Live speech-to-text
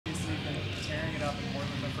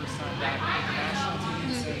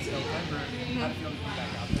How did it feel to be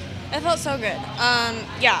back out there? It felt so good.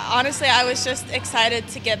 Yeah, honestly, I was just excited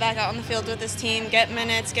to get back out on the field with this team, get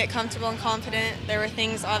minutes, get comfortable and confident. There were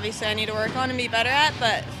things, obviously, I need to work on and be better at,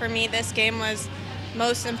 but for me, this game was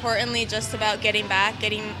most importantly just about getting back,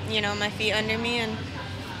 getting my feet under me, and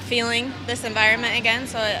feeling this environment again.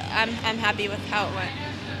 So I'm happy with how it went.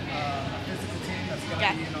 A physical team that's going to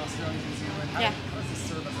Yeah. be in Australia, New Zealand. How does this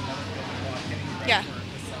serve as another building block getting you ready Yeah. for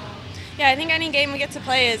this summer? Yeah, I think any game we get to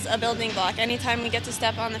play is a building block. Anytime we get to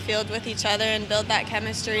step on the field with each other and build that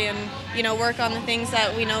chemistry and work on the things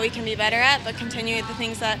that we know we can be better at, but continue the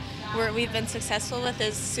things that we've been successful with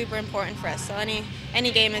is super important for us. So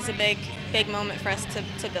any game is a big moment for us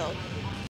to build.